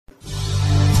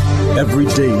Every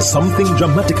day, something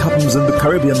dramatic happens in the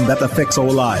Caribbean that affects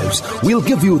our lives. We'll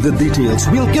give you the details.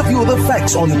 We'll give you the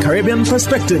facts on Caribbean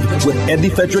Perspective with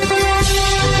Eddie Frederick.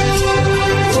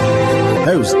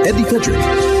 Here's Eddie Frederick.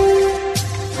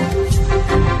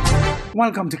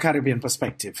 Welcome to Caribbean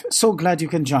Perspective. So glad you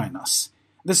can join us.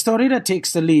 The story that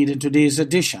takes the lead in today's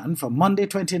edition for Monday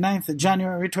 29th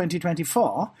January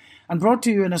 2024 and brought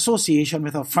to you in association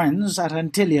with our friends at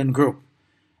Antillean Group.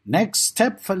 Next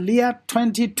step for LIAT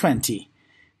 2020.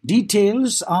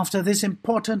 Details after this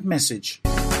important message.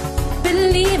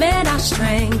 Believe in our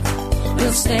strength,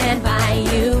 we'll stand by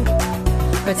you.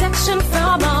 Protection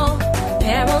from all,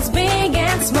 perils big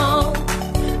and small.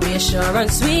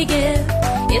 Reassurance we give,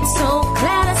 it's so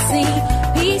clear to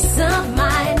see. Peace of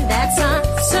mind, that's our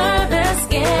service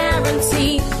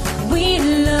guarantee. We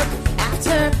look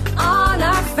after all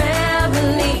our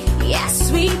family.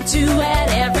 Yes, we do at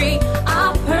every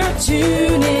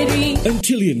opportunity.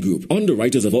 Antillean Group,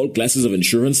 underwriters of all classes of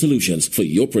insurance solutions for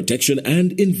your protection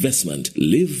and investment.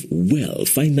 Live well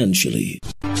financially.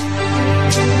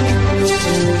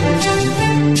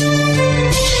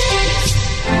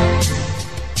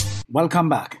 Welcome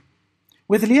back.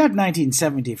 With LIAT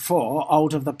 1974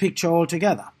 out of the picture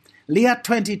altogether, LIAT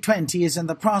 2020 is in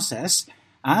the process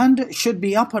and should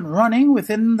be up and running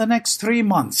within the next 3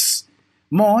 months.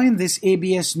 More in this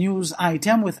ABS News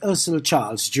item with Ursula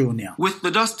Charles Jr. With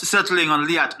the dust settling on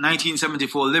LIAT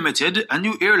 1974 Limited, a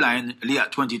new airline,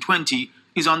 LIAT 2020,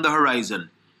 is on the horizon.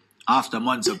 After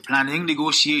months of planning,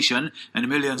 negotiation, and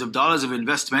millions of dollars of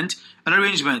investment, an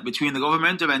arrangement between the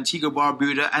government of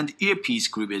Antigua-Barbuda and Air Peace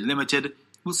Caribbean Limited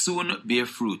will soon bear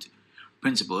fruit.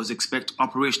 Principals expect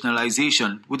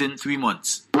operationalization within 3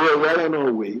 months. We're well on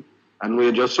our way, and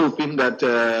we're just hoping that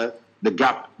the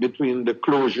gap between the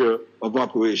closure of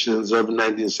operations of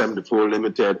 1974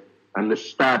 Limited and the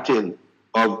starting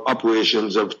of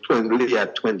operations of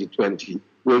LIAT 2020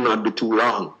 will not be too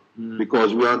long.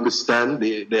 Because we understand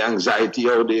the anxiety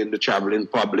out there in the traveling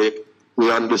public.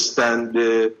 We understand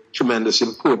the tremendous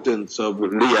importance of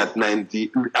LIAT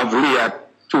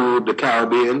to the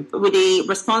Caribbean. With the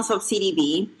response of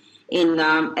CDB in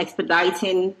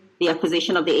expediting the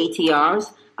acquisition of the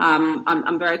ATRs,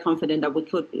 I'm very confident that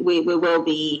we will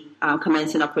be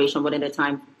commencing operation within the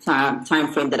time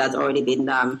frame that has already been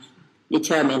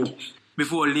determined.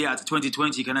 Before LIAT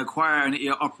 2020 can acquire an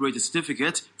air operator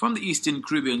certificate from the Eastern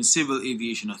Caribbean Civil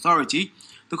Aviation Authority,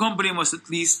 the company must at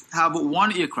least have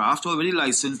 1 aircraft already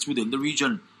licensed within the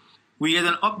region. We get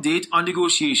an update on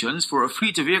negotiations for a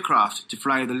fleet of aircraft to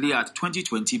fly the LIAT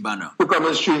 2020 banner. We come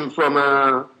on stream from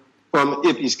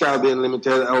Air Peace Caribbean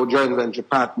Limited, our joint venture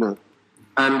partner.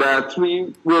 And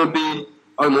 3 will be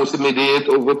almost immediate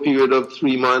over a period of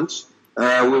 3 months.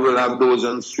 We will have those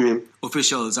on stream.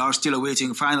 Officials are still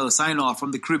awaiting final sign-off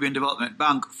from the Caribbean Development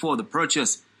Bank for the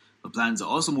purchase. The plans are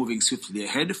also moving swiftly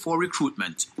ahead for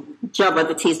recruitment. Job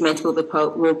advertisements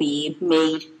will be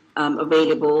made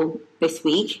available this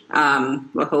week.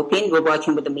 We're hoping. We're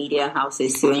working with the media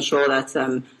houses to ensure that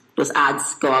those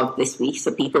ads go out this week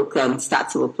so people can start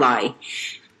to apply.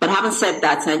 But having said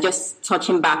that, just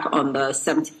touching back on the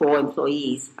 74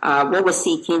 employees, what we're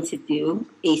seeking to do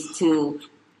is to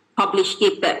publish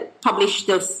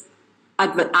those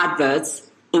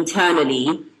adverts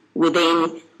internally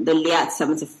within the LIAT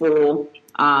 74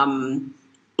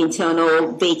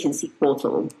 internal vacancy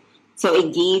portal. So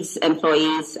it gives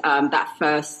employees that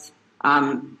first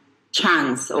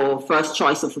chance or first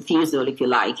choice of refusal, if you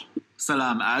like.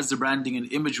 Salam adds the branding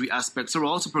and imagery aspects are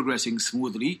also progressing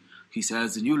smoothly. He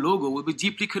says the new logo will be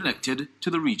deeply connected to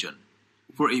the region.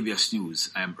 For ABS News,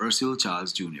 I am Ursula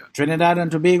Charles Jr. Trinidad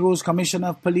and Tobago's Commissioner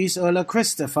of Police Earl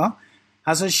Christopher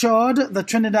has assured the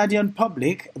Trinidadian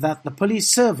public that the police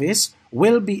service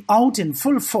will be out in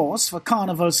full force for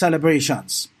Carnival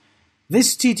celebrations.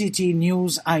 This TTT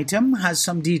News item has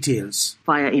some details.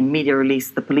 Via a media release,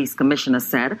 the police commissioner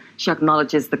said she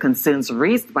acknowledges the concerns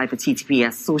raised by the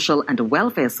TTPS Social and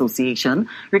Welfare Association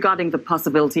regarding the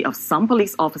possibility of some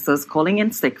police officers calling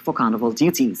in sick for carnival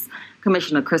duties.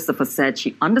 Commissioner Christopher said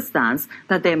she understands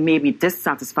that there may be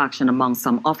dissatisfaction among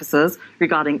some officers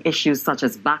regarding issues such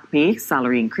as back pay,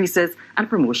 salary increases, and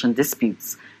promotion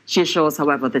disputes. She assures,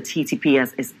 however, the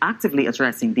TTPS is actively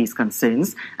addressing these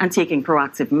concerns and taking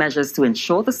proactive measures to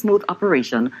ensure the smooth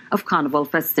operation of carnival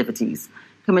festivities.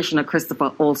 Commissioner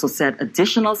Christopher also said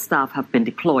additional staff have been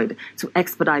deployed to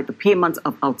expedite the payment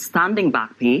of outstanding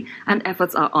back pay, and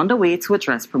efforts are underway to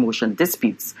address promotion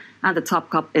disputes. And the Top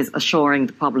Cup is assuring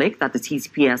the public that the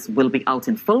TTPS will be out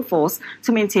in full force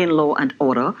to maintain law and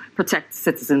order, protect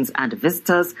citizens and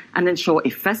visitors, and ensure a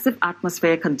festive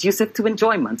atmosphere conducive to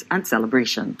enjoyment and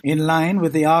celebration. In line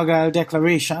with the Argyle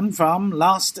Declaration from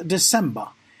last December,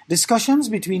 discussions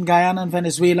between Guyana and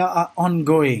Venezuela are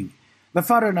ongoing. The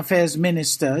foreign affairs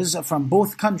ministers from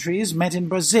both countries met in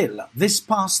Brazil this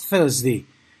past Thursday.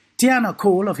 Tiana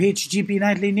Cole of HGP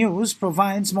Nightly News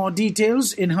provides more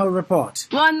details in her report.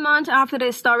 1 month after the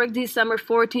historic December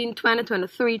 14,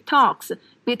 2023 talks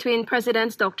between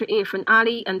President Dr. Efren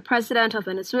Ali and President of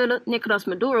Venezuela Nicolas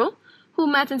Maduro, who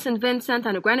met in St. Vincent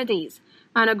and the Grenadines,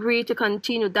 and agreed to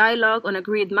continue dialogue on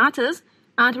agreed matters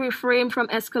and to refrain from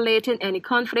escalating any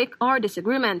conflict or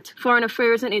disagreement. Foreign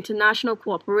Affairs and International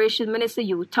Cooperation Minister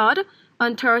Hugh Todd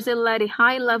on Thursday led a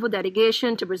high-level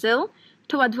delegation to Brazil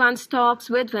to advance talks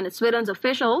with Venezuelan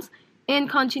officials in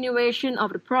continuation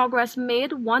of the progress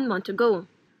made 1 month ago.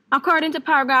 According to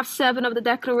paragraph 7 of the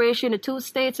declaration, the two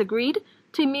states agreed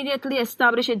to immediately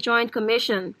establish a joint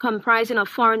commission comprising of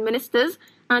foreign ministers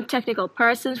and technical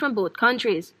persons from both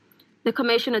countries. The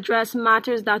commission addressed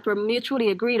matters that were mutually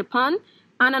agreed upon,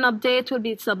 and an update will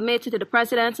be submitted to the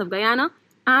presidents of Guyana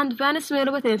and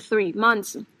Venezuela within 3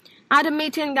 months. At the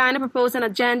meeting, Guyana proposed an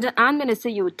agenda, and Minister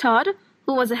Hugh Todd,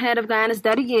 who was the head of Guyana's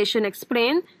delegation,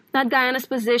 explained that Guyana's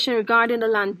position regarding the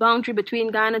land boundary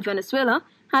between Guyana and Venezuela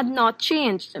had not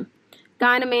changed.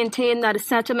 Guyana maintained that the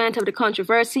settlement of the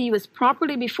controversy was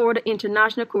properly before the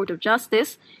International Court of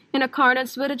Justice in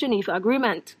accordance with the Geneva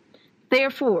Agreement.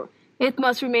 Therefore, it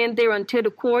must remain there until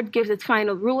the court gives its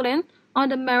final ruling on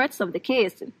the merits of the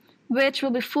case, which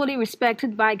will be fully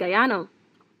respected by Guyana.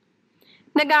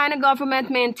 The Guyana government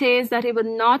maintains that it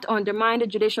will not undermine the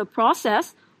judicial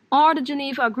process or the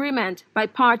Geneva Agreement by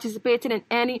participating in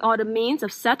any other means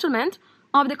of settlement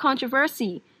of the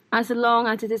controversy, as long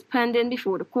as it is pending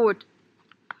before the court.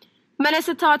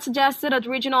 Minister Todd suggested that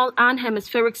regional and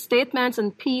hemispheric statements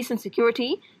on peace and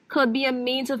security could be a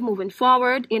means of moving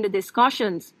forward in the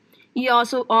discussions. He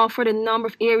also offered a number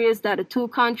of areas that the two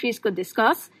countries could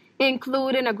discuss,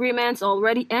 including agreements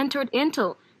already entered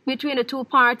into between the two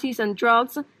parties on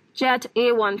drugs, Jet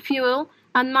A1 fuel,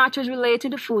 and matters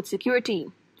related to food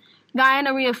security.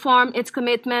 Guyana reaffirmed its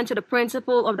commitment to the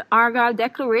principle of the Argyle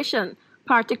Declaration,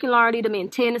 particularly the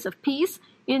maintenance of peace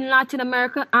in Latin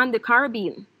America and the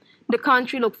Caribbean. The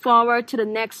country looked forward to the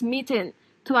next meeting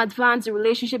to advance the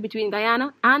relationship between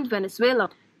Guyana and Venezuela.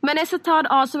 Minister Todd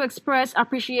also expressed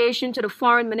appreciation to the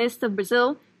Foreign Minister of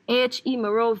Brazil, H.E.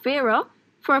 Moro Vieira,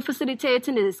 for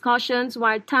facilitating the discussions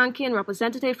while thanking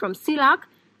representatives from CELAC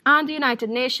and the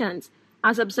United Nations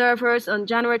as observers on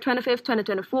January 25,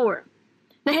 2024.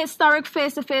 The historic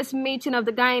face-to-face meeting of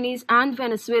the Guyanese and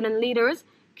Venezuelan leaders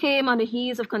came on the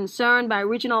heels of concern by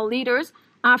regional leaders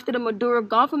after the Maduro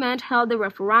government held a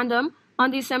referendum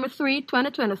on December 3,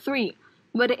 2023,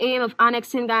 with the aim of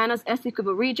annexing Guyana's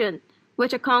Essequibo region,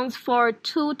 which accounts for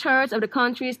 2/3 of the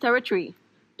country's territory.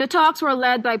 The talks were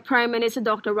led by Prime Minister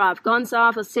Dr. Ralph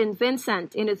Gonsalves of St.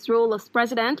 Vincent in its role as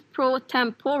President pro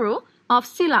tempore of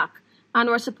CELAC, and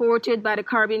were supported by the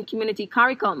Caribbean Community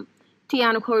CARICOM.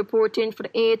 Tiana Cole reporting for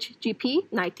the HGP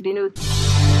Nightly News.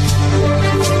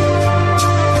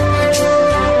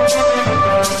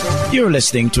 You're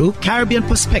listening to Caribbean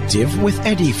Perspective with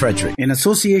Eddie Frederick, in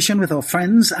association with our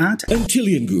friends at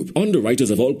Antillean Group,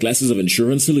 underwriters of all classes of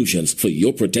insurance solutions for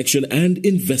your protection and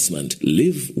investment.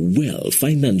 Live well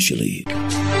financially.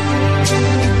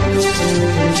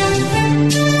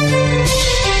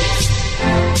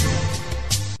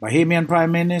 Bahamian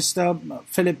Prime Minister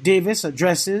Philip Davis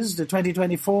addresses the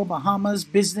 2024 Bahamas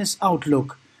Business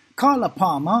Outlook. Carla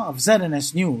Palmer of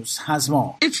ZNS News has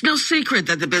more. It's no secret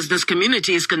that the business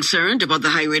community is concerned about the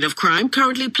high rate of crime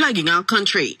currently plaguing our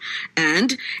country.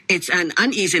 And it's an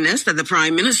uneasiness that the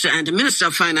Prime Minister and the Minister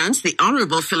of Finance, the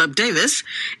Honorable Philip Davis,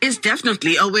 is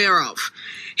definitely aware of.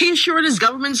 He ensured his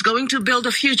government's going to build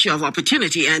a future of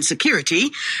opportunity and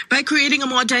security by creating a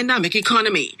more dynamic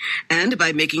economy and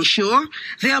by making sure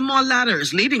there are more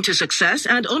ladders leading to success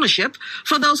and ownership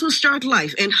for those who start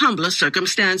life in humbler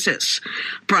circumstances.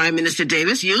 Prime Minister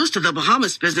Davis used the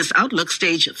Bahamas Business Outlook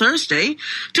stage Thursday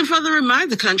to further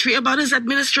remind the country about his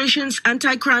administration's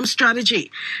anti-crime strategy,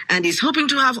 and he's hoping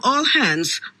to have all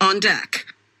hands on deck.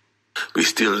 We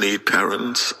still need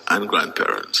parents and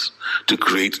grandparents to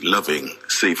create loving,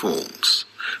 safe homes.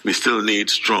 We still need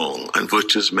strong and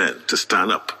virtuous men to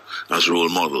stand up as role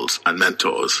models and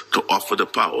mentors to offer the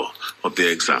power of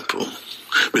their example.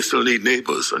 We still need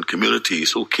neighbors and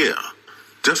communities who care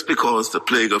Just because the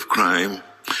plague of crime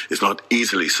is not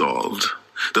easily solved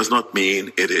does not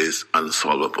mean it is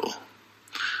unsolvable.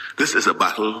 This is a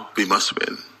battle we must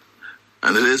win,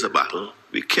 and it is a battle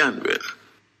we can win.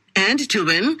 And to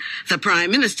win, the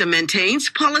Prime Minister maintains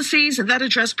policies that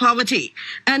address poverty,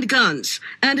 and guns,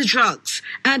 and drugs,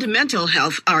 and mental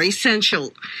health are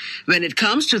essential. When it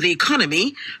comes to the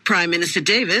economy, Prime Minister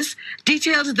Davis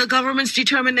detailed the government's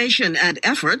determination and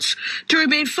efforts to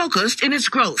remain focused in its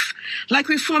growth, like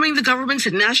reforming the government's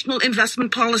national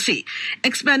investment policy,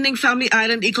 expanding Family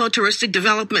Island ecotouristic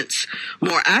developments,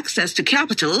 more access to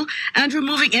capital, and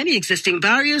removing any existing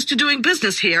barriers to doing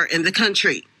business here in the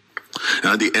country.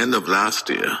 At the end of last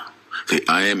year, the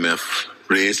IMF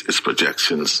raised its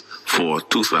projections for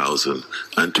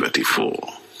 2024.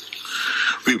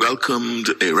 We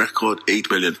welcomed a record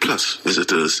 8 million plus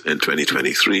visitors in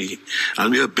 2023,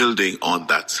 and we are building on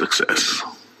that success.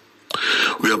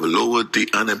 We have lowered the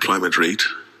unemployment rate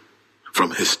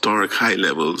from historic high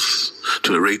levels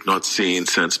to a rate not seen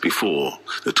since before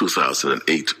the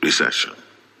 2008 recession.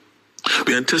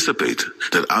 We anticipate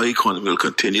that our economy will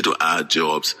continue to add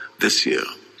jobs this year.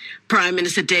 Prime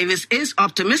Minister Davis is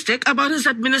optimistic about his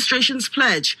administration's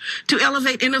pledge to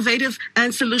elevate innovative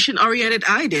and solution-oriented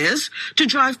ideas to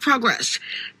drive progress,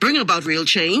 bring about real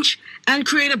change, and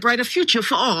create a brighter future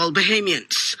for all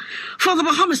Bahamians. For the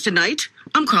Bahamas Tonight,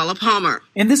 I'm Carla Palmer.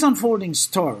 In this unfolding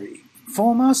story,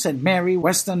 former St. Mary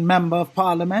Western Member of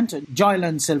Parliament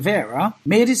Joylan Silvera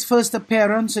made his first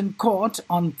appearance in court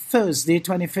on Thursday,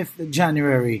 25th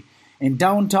January, in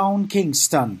downtown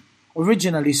Kingston.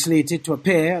 Originally slated to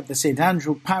appear at the St.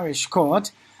 Andrew Parish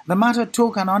Court, the matter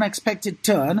took an unexpected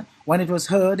turn when it was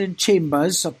heard in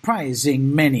chambers,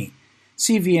 surprising many.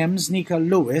 CVM's Nika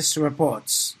Lewis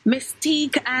reports.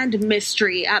 Mystique and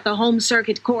mystery at the Home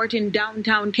Circuit Court in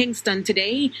downtown Kingston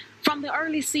today. From the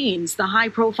early scenes, the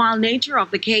high-profile nature of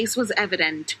the case was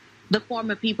evident. The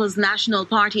former People's National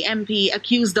Party MP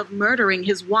accused of murdering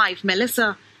his wife,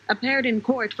 Melissa, appeared in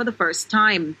court for the first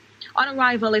time. On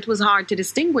arrival, it was hard to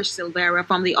distinguish Silvera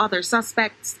from the other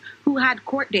suspects who had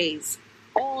court days,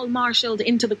 all marshaled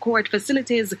into the court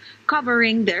facilities,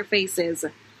 covering their faces.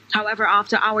 However,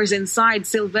 after hours inside,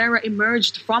 Silvera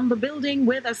emerged from the building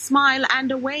with a smile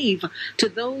and a wave to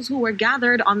those who were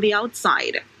gathered on the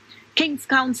outside. King's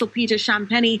Counsel Peter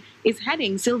Champagny is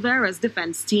heading Silvera's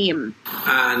defense team.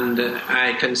 And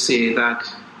I can say that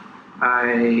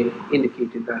I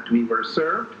indicated that we were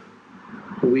served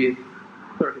with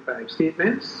 35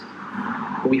 statements.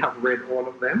 We have read all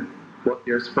of them, but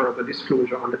there's further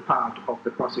disclosure on the part of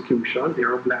the prosecution.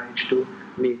 They're obliged to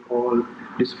make all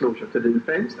disclosure to the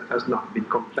defense. That has not been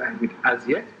complied with as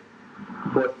yet,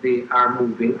 but they are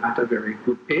moving at a very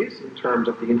good pace in terms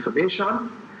of the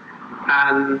information.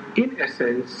 And in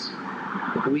essence,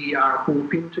 we are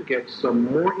hoping to get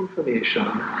some more information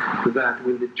that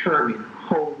will determine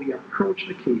how we approach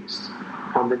the case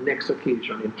on the next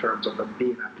occasion in terms of the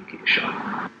bail application.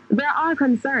 There are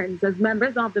concerns as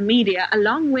members of the media,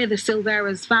 along with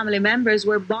Silvera's family members,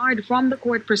 were barred from the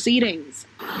court proceedings.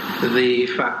 The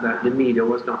fact that the media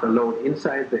was not allowed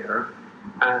inside there,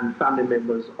 and family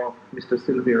members of Mr.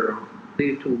 Silvera,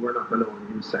 they too were not allowed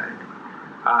inside.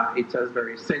 It's a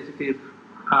very sensitive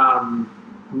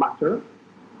matter,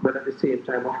 but at the same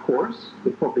time, of course,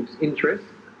 the public's interest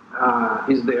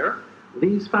is there.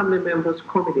 These family members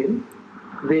coming in,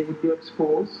 they would be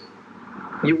exposed.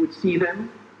 You would see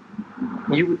them.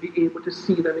 You would be able to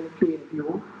see them in plain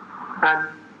view. And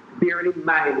bearing in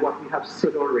mind what we have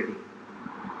said already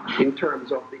in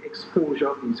terms of the exposure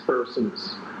of these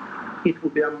persons, it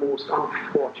would be a most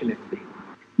unfortunate thing.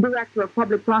 Director of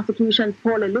Public Prosecutions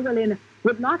Paula Llewellyn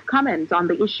would not comment on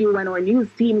the issue when our news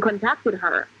team contacted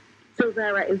her.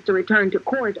 Silvera is to return to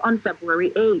court on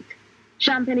February 8th.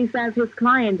 Champagny says his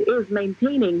client is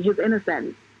maintaining his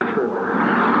innocence.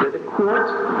 Let the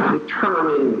court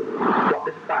determine what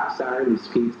the facts are in this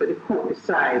case. Let the court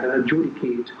decide and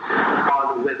adjudicate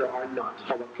on whether or not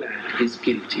our client is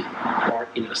guilty or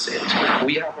innocent.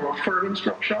 We have our firm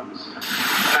instructions,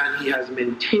 and he has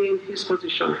maintained his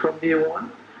position from day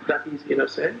one that he's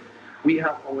innocent. We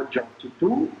have our job to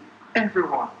do.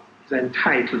 Everyone is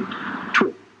entitled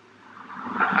to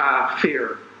a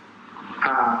fair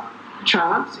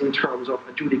chance in terms of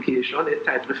adjudication,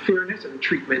 entitled to fairness and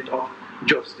treatment of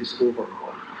justice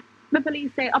overall. The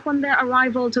police say upon their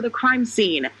arrival to the crime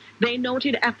scene, they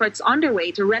noted efforts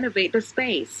underway to renovate the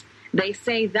space. They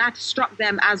say that struck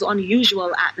them as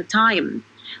unusual at the time.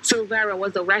 Silvera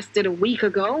was arrested a week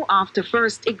ago after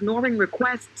first ignoring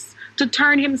requests to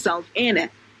turn himself in.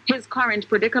 His current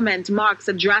predicament marks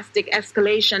a drastic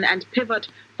escalation and pivot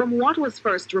from what was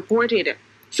first reported.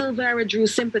 Silvera drew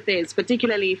sympathies,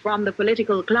 particularly from the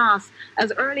political class,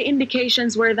 as early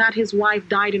indications were that his wife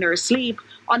died in her sleep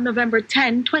on November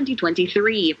 10,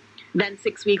 2023. Then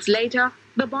 6 weeks later,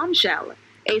 the bombshell.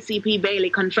 ACP Bailey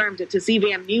confirmed to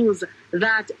CVM News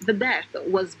that the death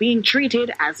was being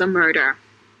treated as a murder.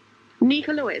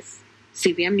 Nika Lewis,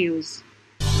 CVM News.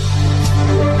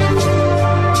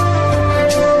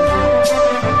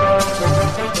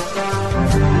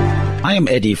 I am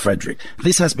Eddie Frederick.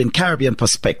 This has been Caribbean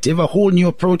Perspective, a whole new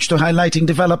approach to highlighting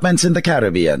developments in the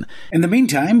Caribbean. In the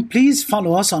meantime, please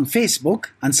follow us on Facebook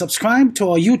and subscribe to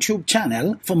our YouTube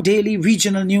channel for daily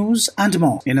regional news and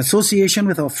more, in association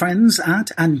with our friends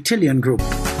at Antillian Group.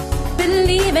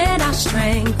 Believe in our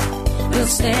strength, we'll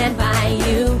stand by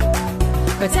you.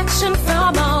 Protection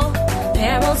from all,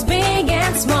 perils big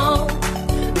and small.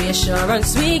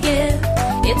 Reassurance we give,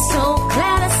 it's so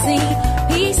glad to see.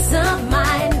 Peace of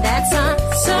mind, that's our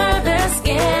service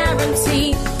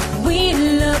guarantee. We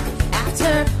look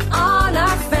after all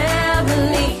our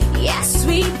family. Yes,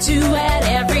 we do at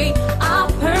every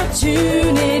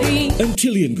opportunity.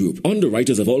 Antillian Group,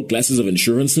 underwriters of all classes of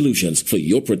insurance solutions for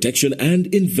your protection and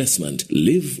investment.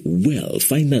 Live well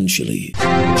financially.